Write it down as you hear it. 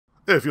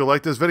If you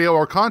like this video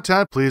or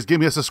content, please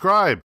give me a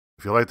subscribe.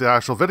 If you like the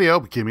actual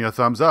video, give me a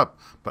thumbs up.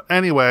 But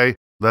anyway,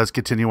 let's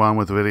continue on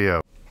with the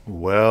video.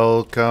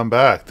 Welcome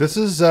back. This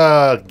is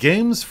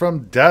games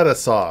from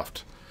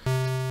Datasoft.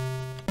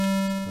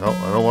 No,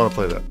 I don't want to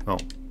play that. No.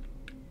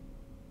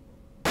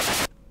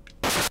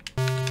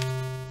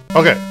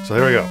 Okay, so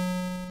here we go.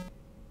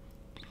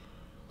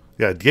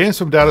 Yeah, games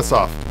from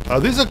Datasoft.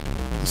 These are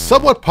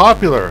somewhat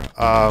popular.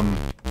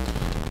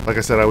 Like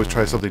I said, I always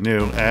try something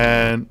new.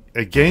 And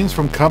games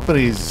from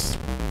companies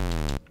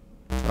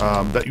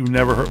that you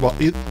never heard. Well,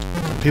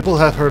 people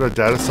have heard of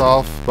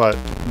Datasoft, but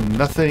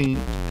nothing,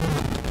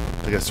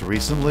 I guess,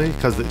 recently,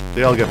 because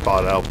they all get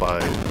bought out by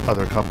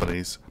other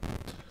companies.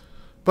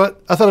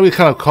 But I thought it would be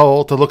kind of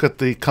cool to look at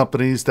the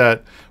companies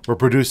that were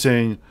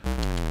producing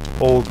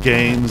old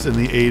games in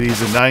the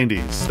 80s and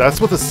 90s.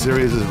 That's what the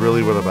series is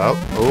really about.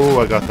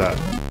 Oh, I got that.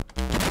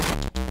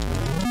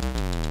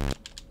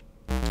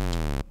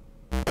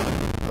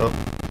 Oh,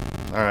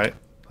 alright.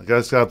 I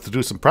guess I have to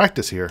do some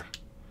practice here.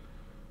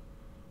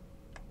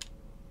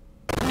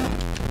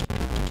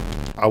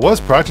 I was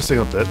practicing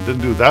a bit,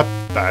 didn't do that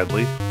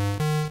badly.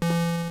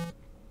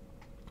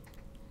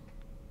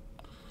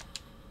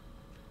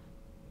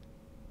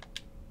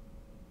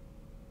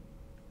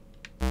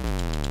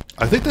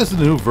 I think there's a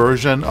new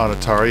version on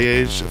Atari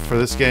 8 for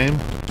this game.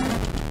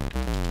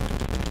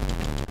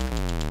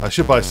 I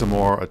should buy some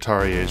more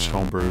Atari 8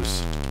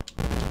 homebrews.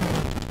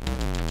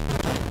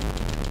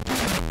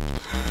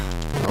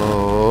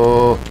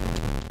 Oh.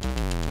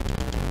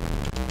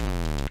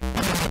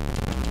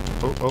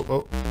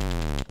 Oh.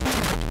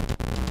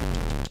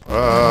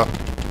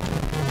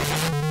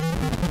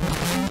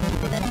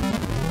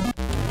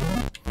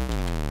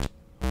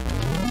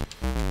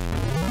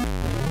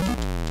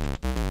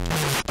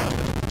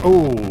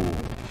 Oh.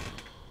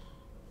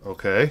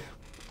 Okay.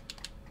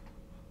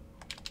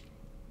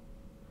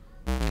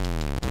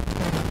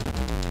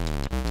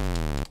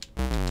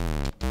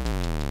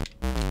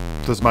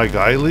 Does my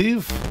guy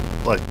leave?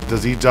 Like,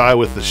 does he die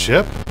with the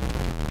ship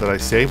that I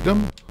saved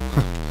him?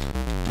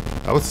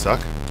 That would suck.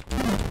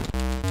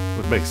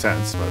 Would make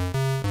sense, but...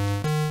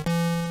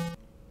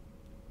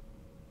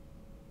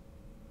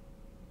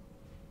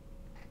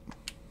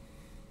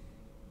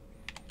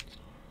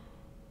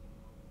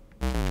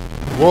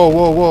 Whoa,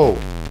 whoa, whoa.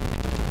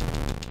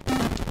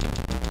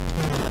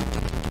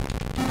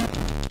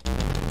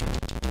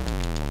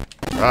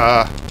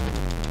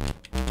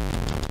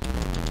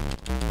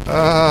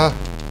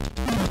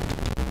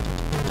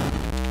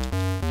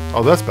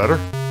 Oh, that's better.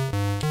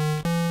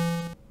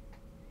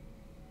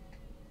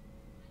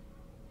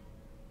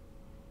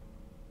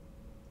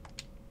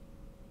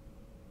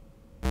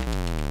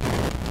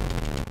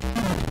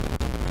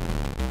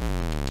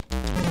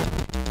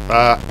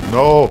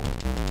 No.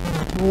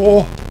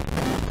 Whoa.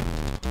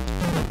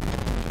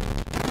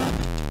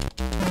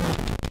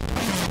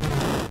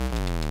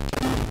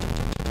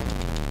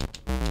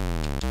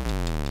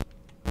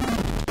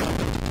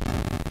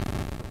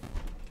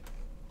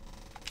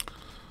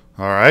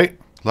 All right,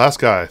 last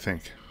guy, I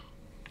think.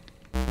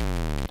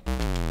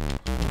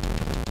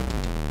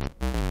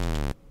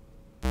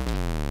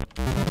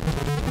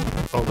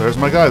 Oh, there's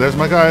my guy, there's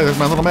my guy, there's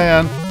my little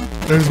man.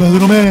 There's my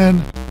little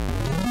man.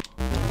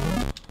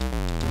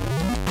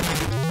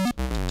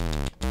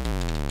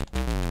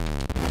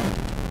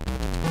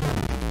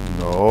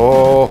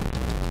 No,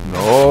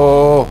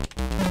 no,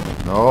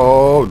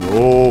 no,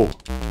 no,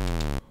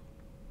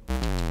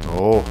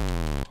 no.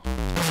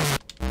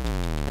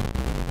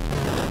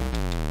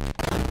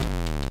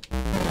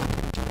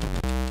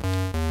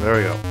 There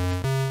we go.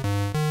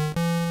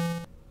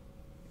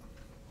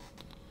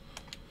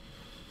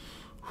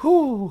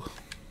 Whew.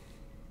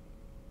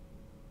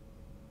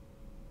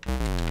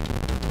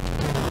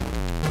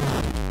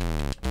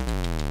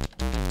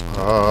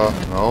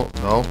 No. Whoa.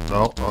 No.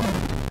 No.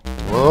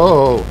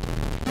 Oh.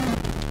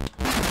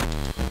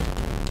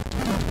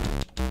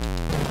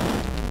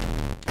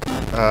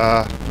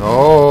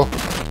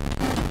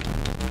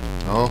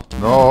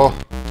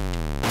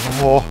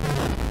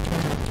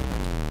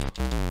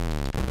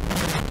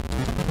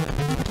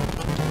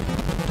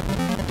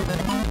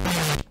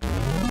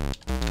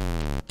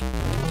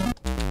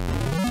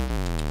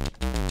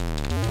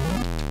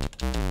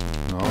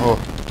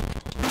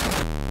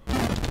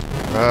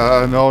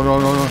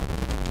 No.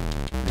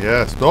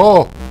 Yes,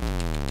 no.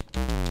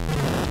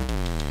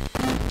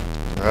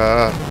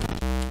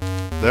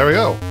 There we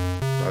go.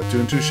 Not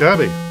doing too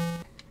shabby.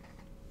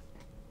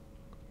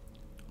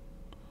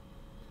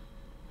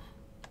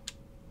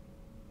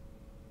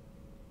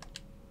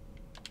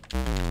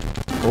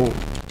 Oh,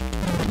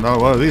 not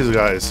one of these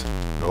guys.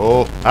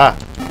 No. Ah.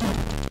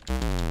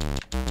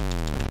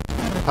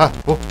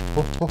 Oh.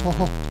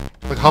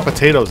 Like hot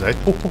potatoes, eh?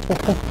 Oh.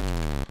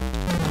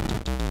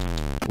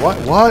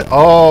 What?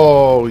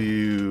 Oh,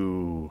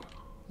 you.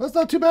 That's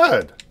not too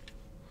bad.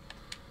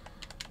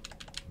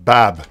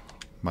 Bab.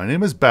 My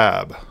name is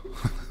Bab.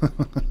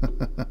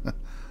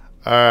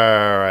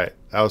 Alright.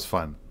 That was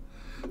fun.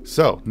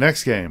 So,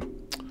 next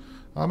game.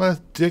 I'm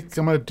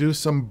gonna do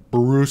some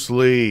Bruce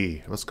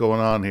Lee. What's going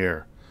on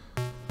here?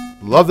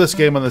 Love this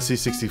game on the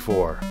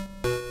C64.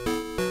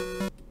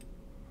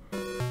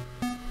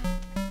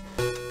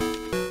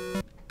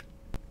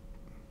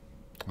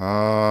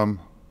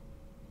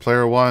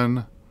 Player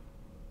one.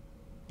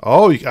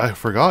 Oh, I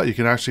forgot you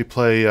can actually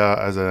play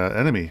as an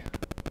enemy.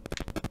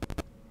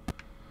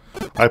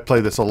 I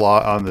played this a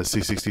lot on the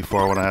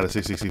C64 when I had a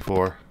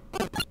C64.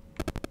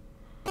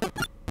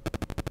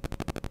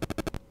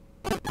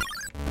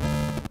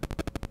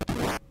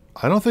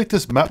 I don't think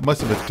this map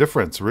much of a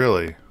difference,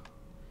 really.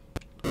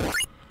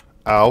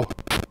 Ow.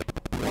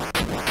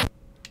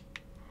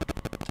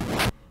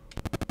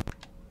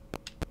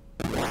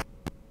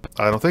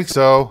 I don't think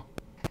so.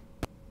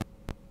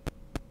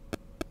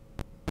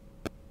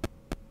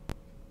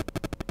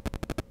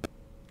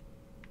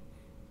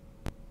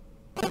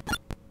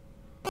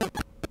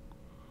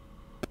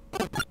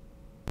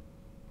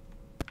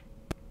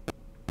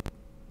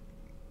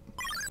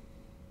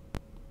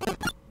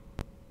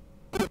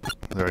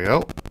 There we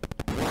go.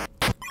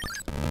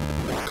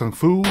 Kung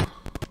Fu.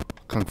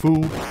 Kung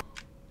Fu.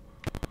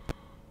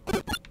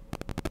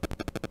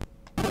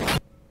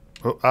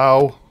 Oh,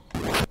 ow.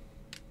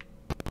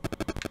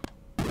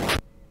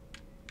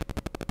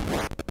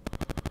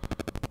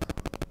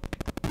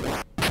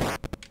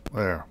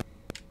 There.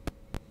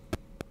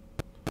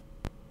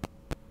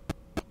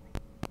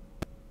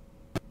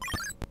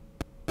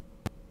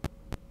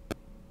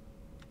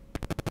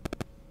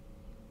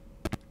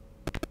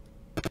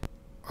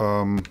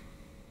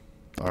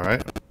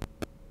 Alright.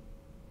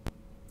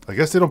 I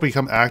guess they don't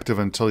become active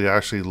until you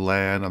actually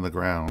land on the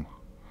ground.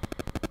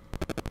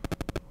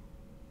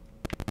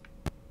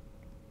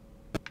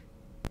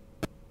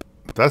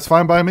 That's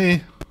fine by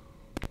me.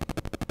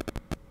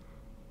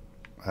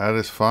 That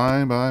is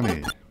fine by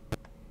me.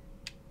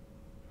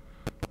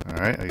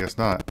 Alright, I guess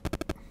not.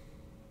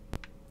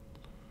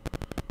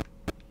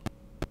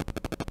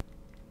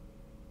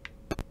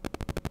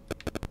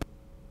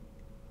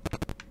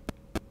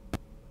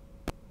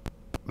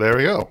 There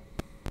we go.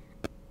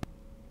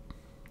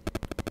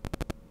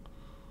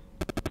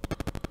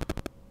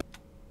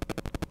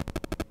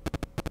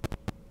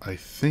 I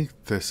think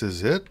this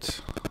is it.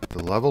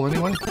 The level,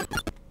 anyway.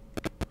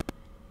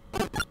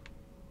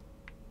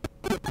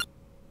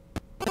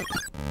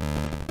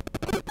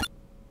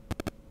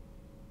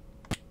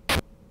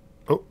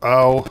 Oh,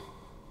 ow.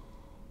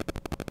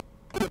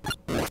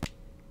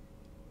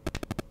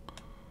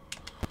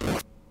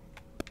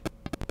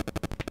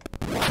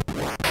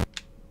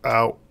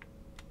 Ow.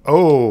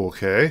 Oh,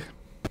 okay.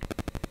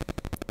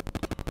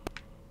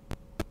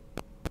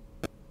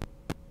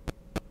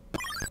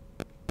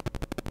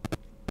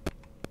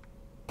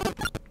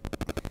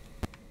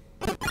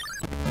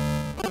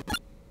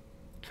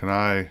 Can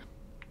I...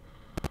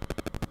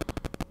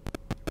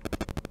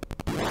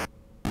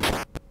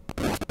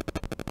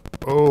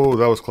 Oh,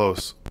 that was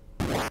close.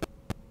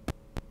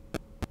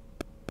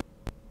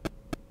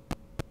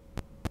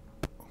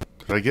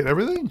 Did I get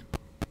everything?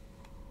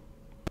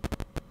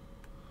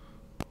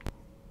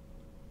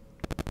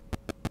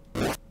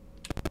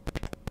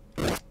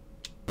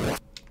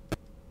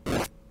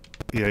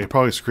 Yeah, you're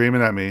probably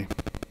screaming at me.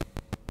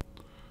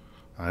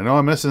 I know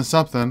I'm missing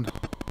something.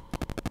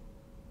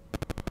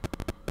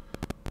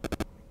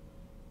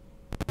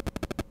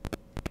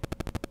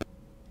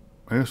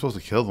 Maybe I'm supposed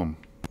to kill them.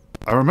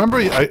 I remember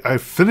I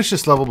finished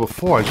this level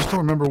before. I just don't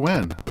remember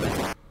when.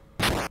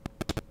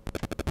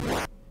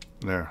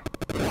 There.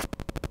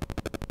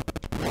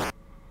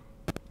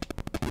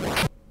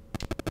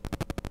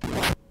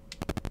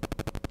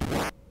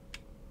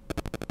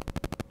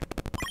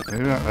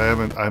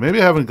 Maybe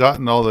I haven't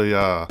gotten all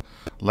the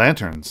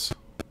lanterns.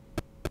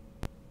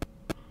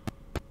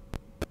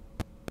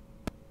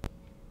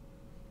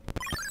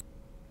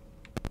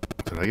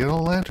 Did I get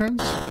all the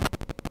lanterns?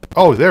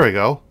 Oh, there we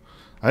go.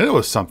 I knew it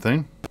was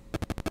something.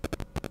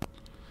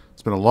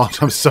 It's been a long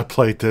time since I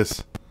played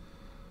this.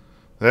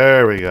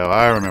 There we go.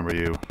 I remember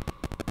you.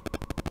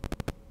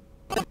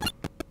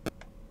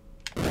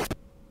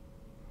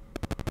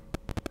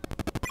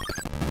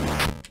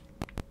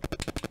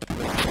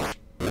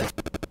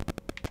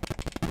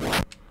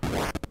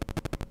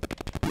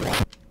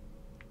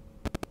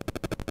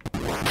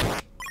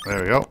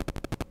 There we go.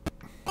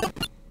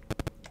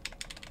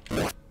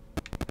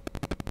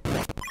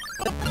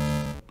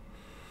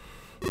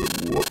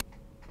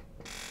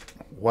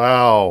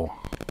 Wow.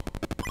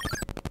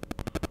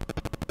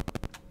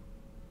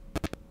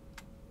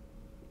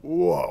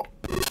 Whoa.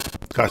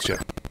 Gotcha.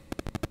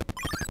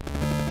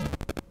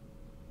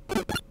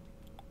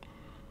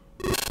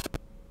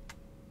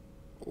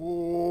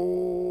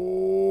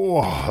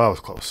 Oh, that was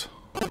close.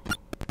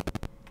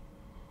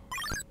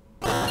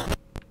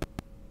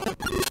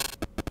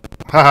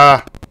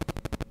 Haha.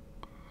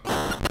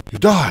 You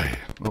die.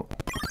 Oh.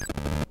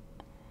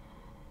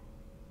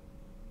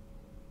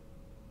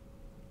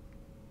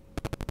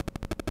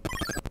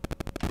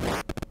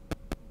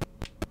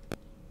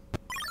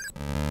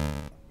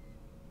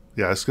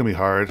 Yeah, it's gonna be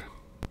hard.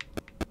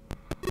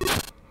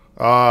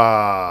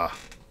 Ah.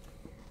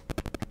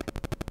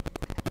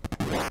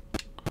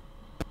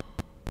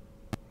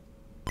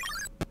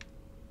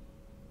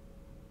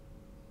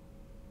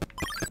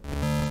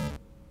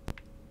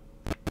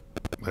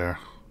 There.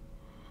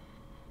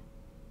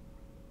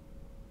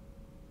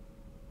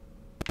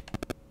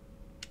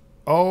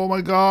 Oh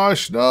my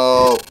gosh,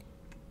 no!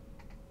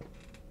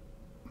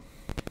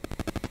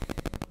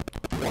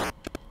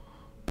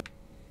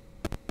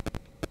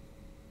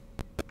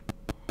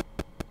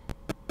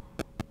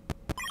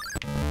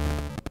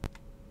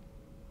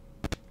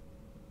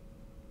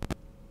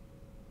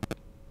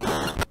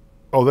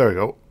 Oh, there we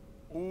go.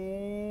 Ooh,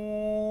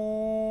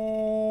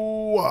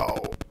 wow.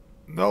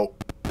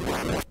 Nope.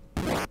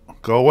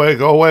 Go away,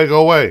 go away,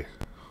 go away.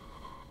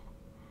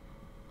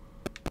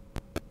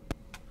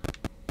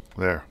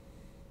 There.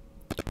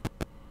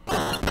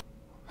 Ha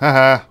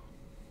ha.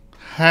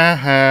 Ha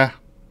ha.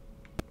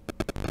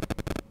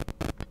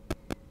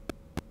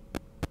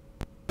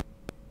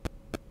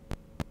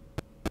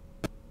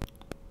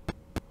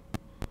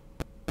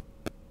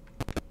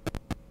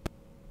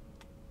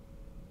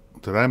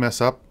 Did I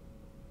mess up?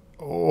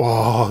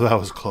 Oh, that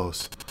was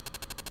close.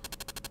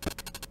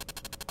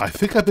 I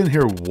think I've been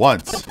here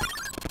once.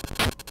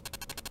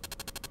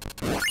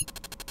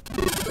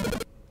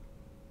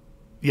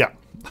 Yeah,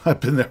 I've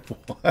been there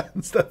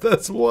once.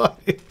 That's why.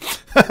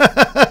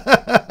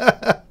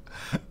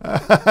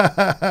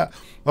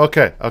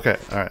 Okay, okay.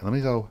 All right, let me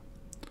go.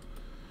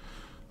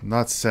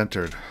 Not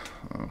centered.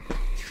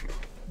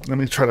 Let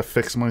me try to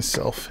fix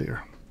myself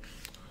here.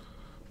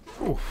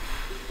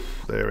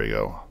 Oof, there we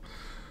go.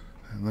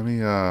 And let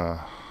me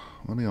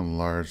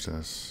enlarge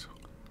this.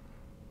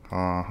 There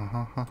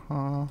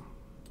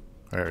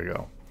we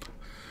go.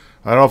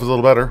 I don't know if it's a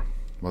little better.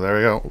 Well, there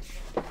we go.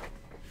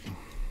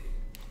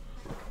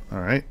 All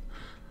right.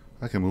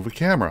 I can move a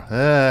camera.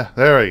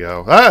 There we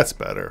go. That's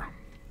better.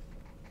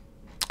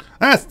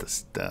 That's the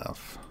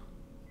stuff.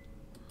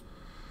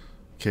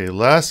 Okay,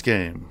 last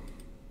game.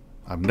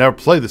 I've never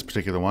played this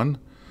particular one.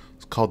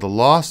 It's called The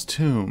Lost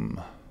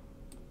Tomb.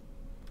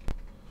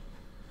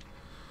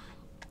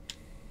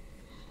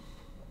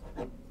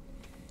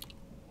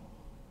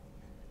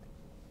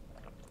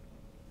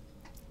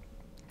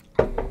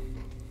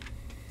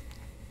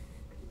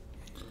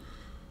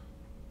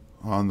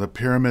 On the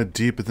pyramid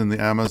deep within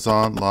the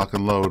Amazon, lock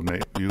and load,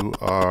 mate. You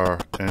are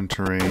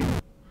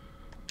entering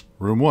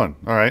room 1.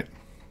 All right.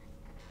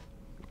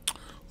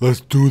 Let's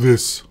do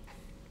this.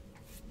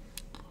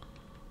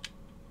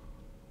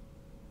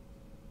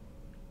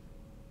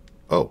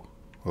 Oh.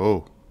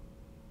 Oh.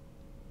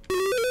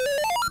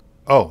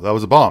 Oh, that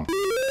was a bomb.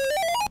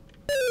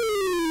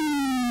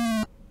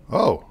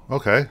 Oh,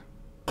 okay.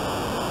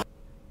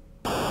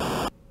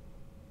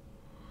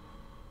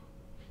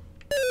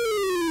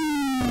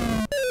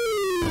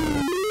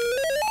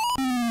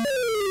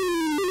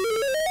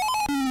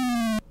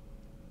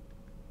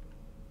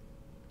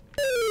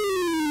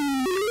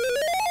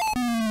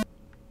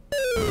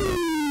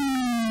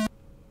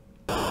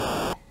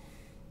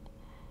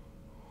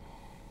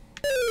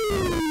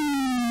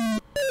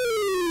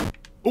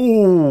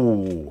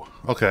 Ooh,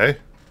 okay.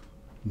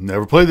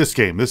 Never played this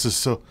game. This is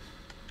so...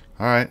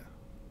 Alright.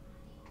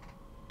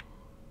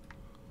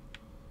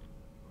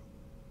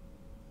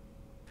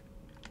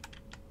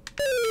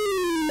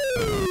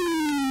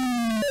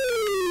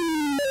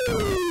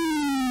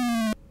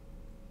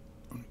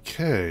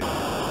 Okay.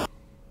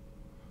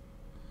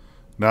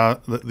 Now,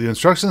 the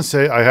instructions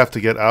say I have to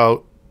get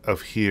out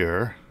of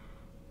here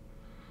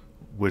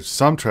with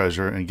some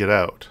treasure and get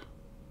out.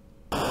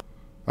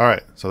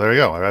 Alright, so there you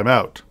go. I'm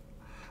out.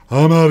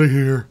 I'm out of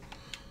here.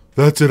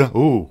 That's it.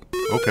 Ooh,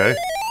 okay.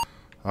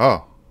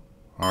 Oh,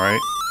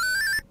 alright.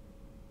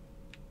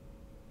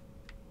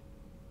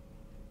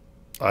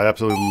 I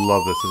absolutely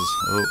love this. This is,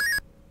 oh.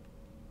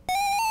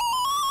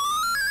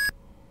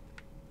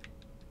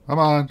 Come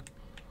on.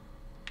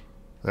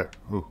 There.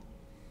 Ooh.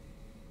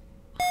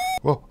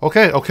 Whoa,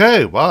 okay,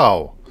 okay.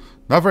 Wow.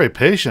 Not very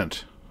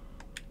patient.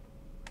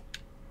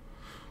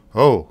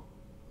 Oh.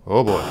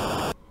 Oh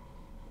boy.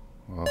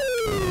 Oh.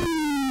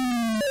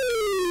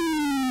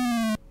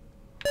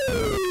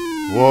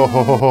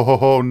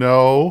 Whoa,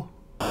 no.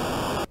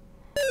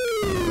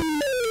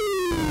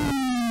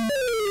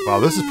 Wow,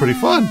 this is pretty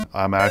fun.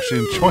 I'm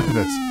actually enjoying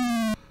this.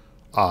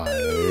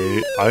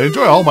 I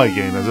enjoy all my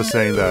games. I'm just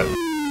saying that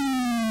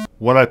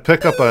when I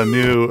pick up a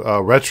new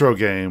retro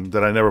game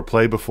that I never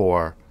played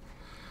before,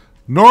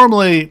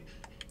 normally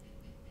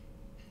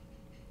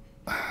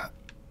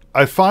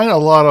I find a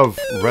lot of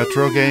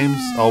retro games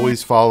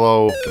always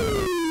follow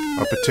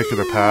a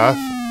particular path.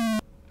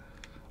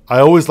 I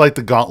always like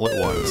the Gauntlet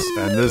ones,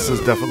 and this is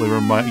definitely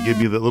give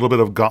me a little bit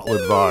of Gauntlet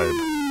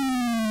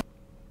vibe.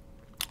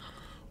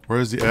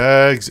 Where's the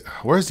exit?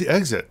 Where's the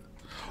exit?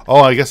 Oh,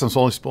 I guess I'm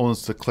only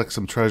supposed to click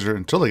some treasure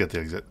until I get the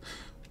exit.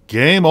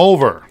 Game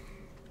over.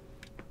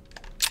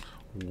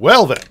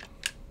 Well then,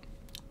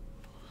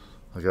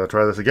 I gotta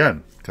try this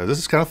again because this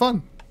is kind of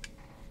fun.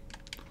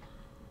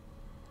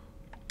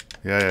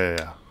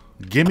 Yeah.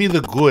 Give me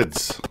the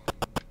goods.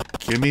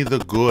 Give me the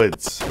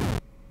goods.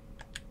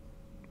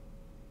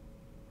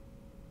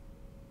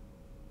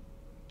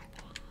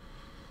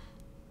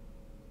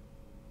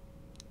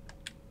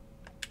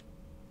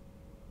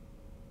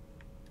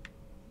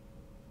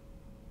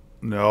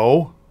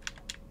 No.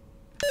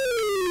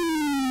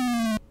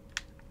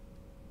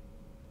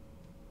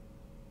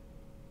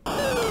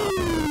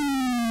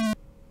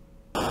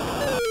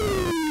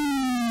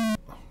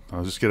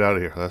 I'll just get out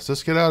of here. Let's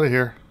just get out of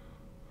here.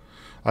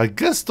 I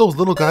guess those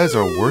little guys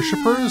are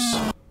worshippers?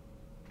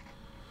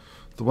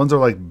 The ones that are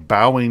like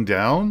bowing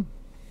down?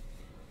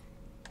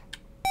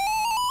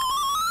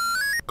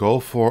 Go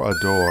for a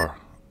door.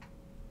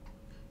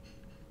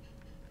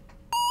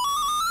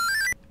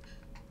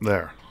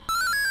 There.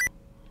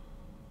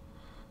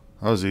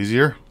 That was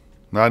easier.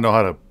 Now I know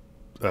how to...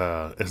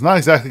 it's not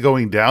exactly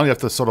going down. You have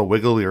to sort of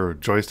wiggle your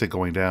joystick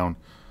going down.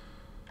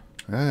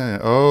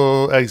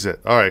 Oh,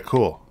 exit. Alright,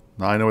 cool.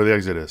 Now I know where the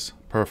exit is.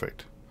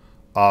 Perfect.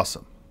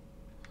 Awesome.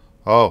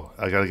 Oh,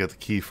 I gotta get the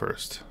key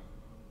first.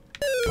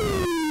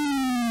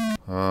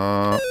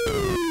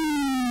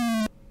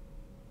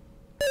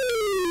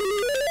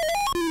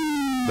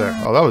 There.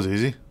 Oh, that was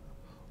easy.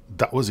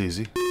 That was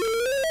easy.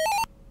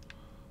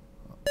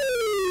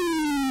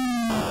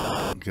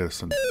 Get us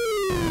some...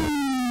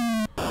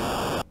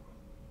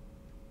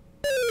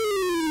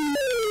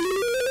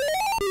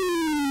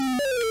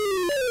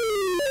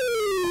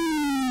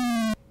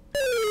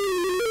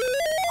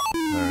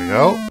 There we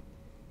go.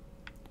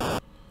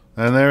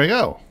 And there we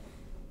go.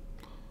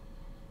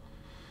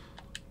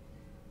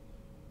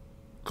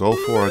 Go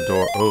for a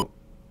door. Oh.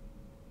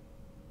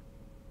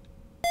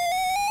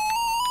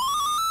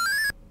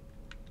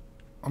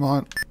 Come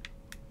on.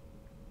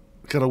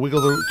 Gotta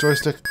wiggle the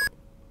joystick.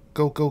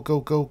 Go, go,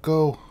 go, go,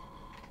 go.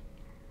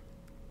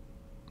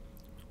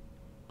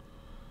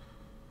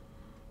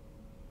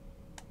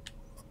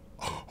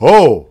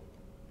 Oh!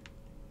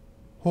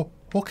 Oh,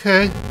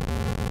 okay.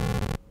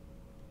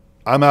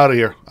 I'm out of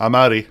here. I'm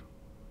out of here.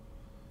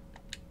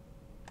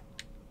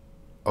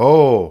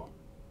 Oh.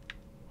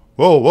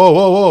 Whoa, whoa,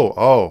 whoa, whoa.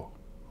 Oh.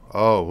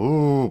 Oh,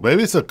 ooh.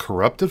 Maybe it's a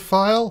corrupted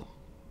file?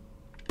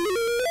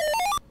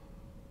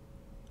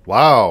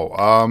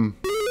 Wow.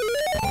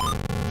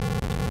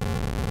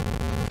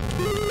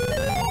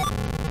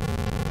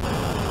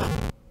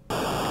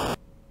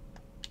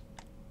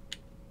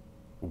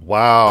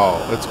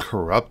 Wow, it's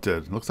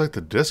corrupted. Looks like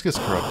the disc is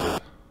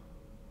corrupted.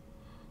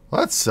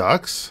 Well, that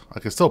sucks. I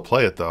can still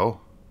play it,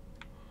 though.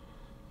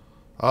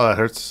 Oh, that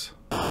hurts.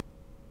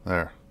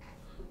 There.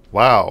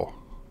 Wow.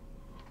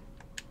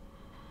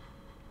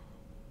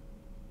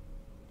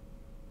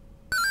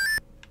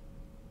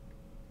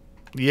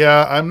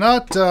 Yeah, I'm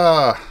not,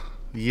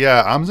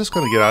 yeah, I'm just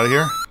gonna get out of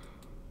here.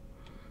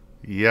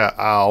 Yeah,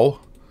 ow.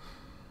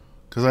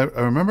 Because I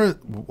remember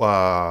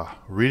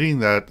reading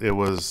that it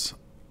was...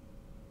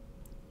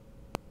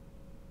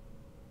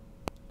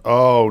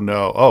 Oh,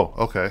 no. Oh,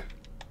 okay.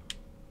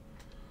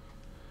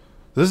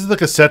 This is the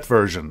cassette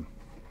version.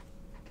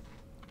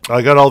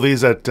 I got all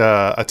these at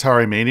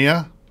Atari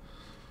Mania.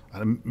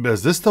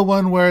 Is this the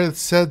one where it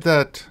said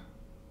that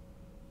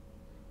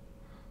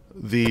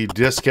the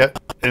diskette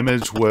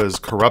image was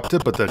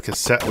corrupted, but the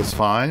cassette was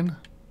fine?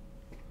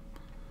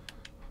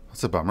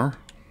 That's a bummer.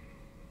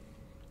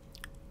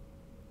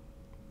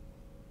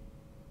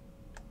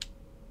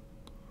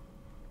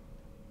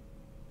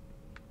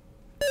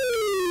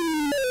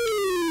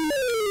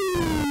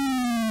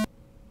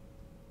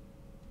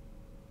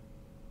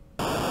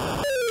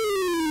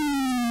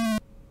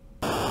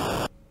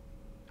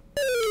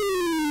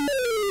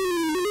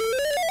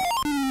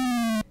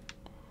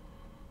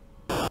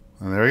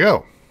 And there we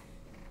go.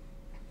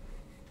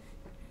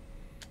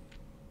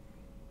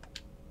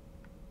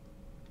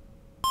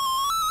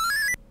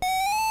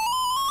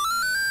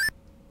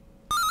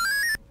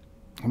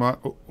 Come on.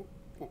 Oh, oh,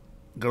 oh.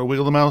 Gotta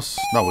wiggle the mouse.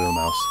 Not wiggle the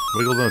mouse.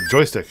 Wiggle the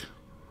joystick.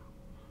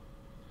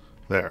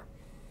 There.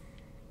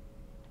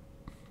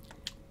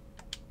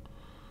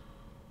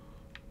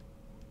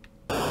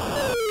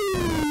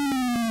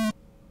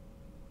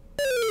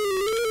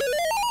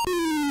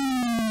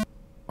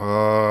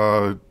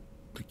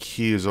 The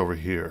key is over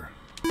here.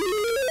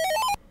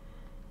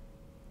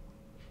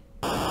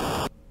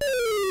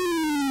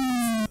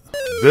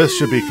 This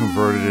should be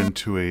converted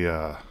into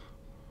a,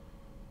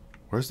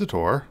 where's the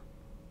door?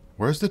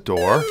 Where's the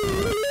door?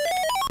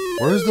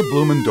 Where's the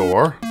bloomin'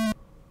 door?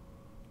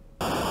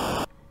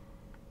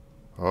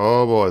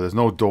 Oh boy, there's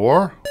no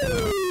door?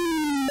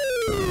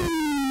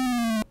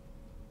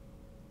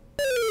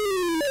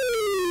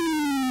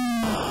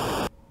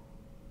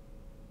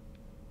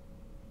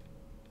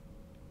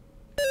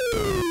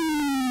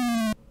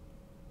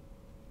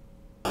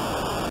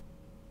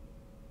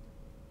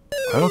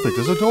 I don't think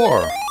there's a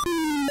door.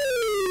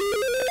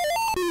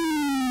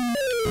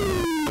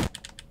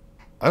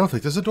 I don't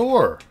think there's a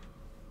door.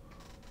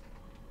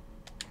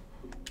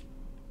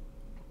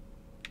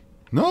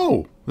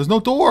 No, there's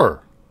no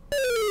door.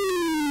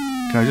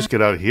 Can I just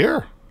get out of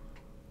here?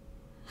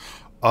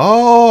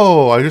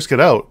 Oh, I just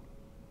get out.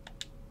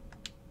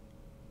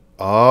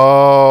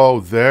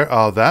 Oh, there.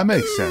 Oh, that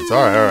makes sense.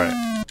 All right,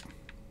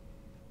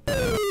 all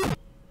right.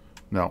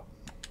 No.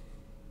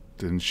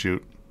 Didn't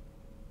shoot.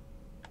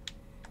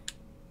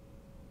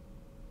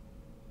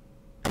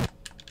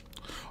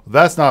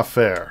 That's not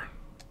fair.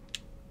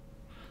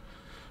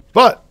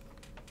 But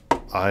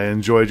I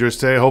enjoyed your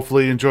stay.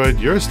 Hopefully you enjoyed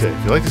your stay.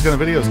 If you like this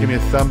kind of videos, give me a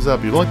thumbs up.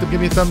 If you don't like them,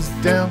 give me a thumbs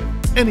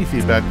down. Any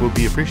feedback will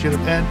be appreciated.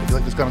 And if you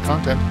like this kind of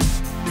content,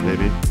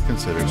 maybe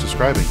consider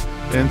subscribing.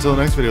 Until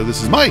the next video,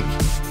 this is Mike,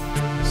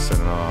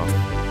 signing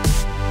off.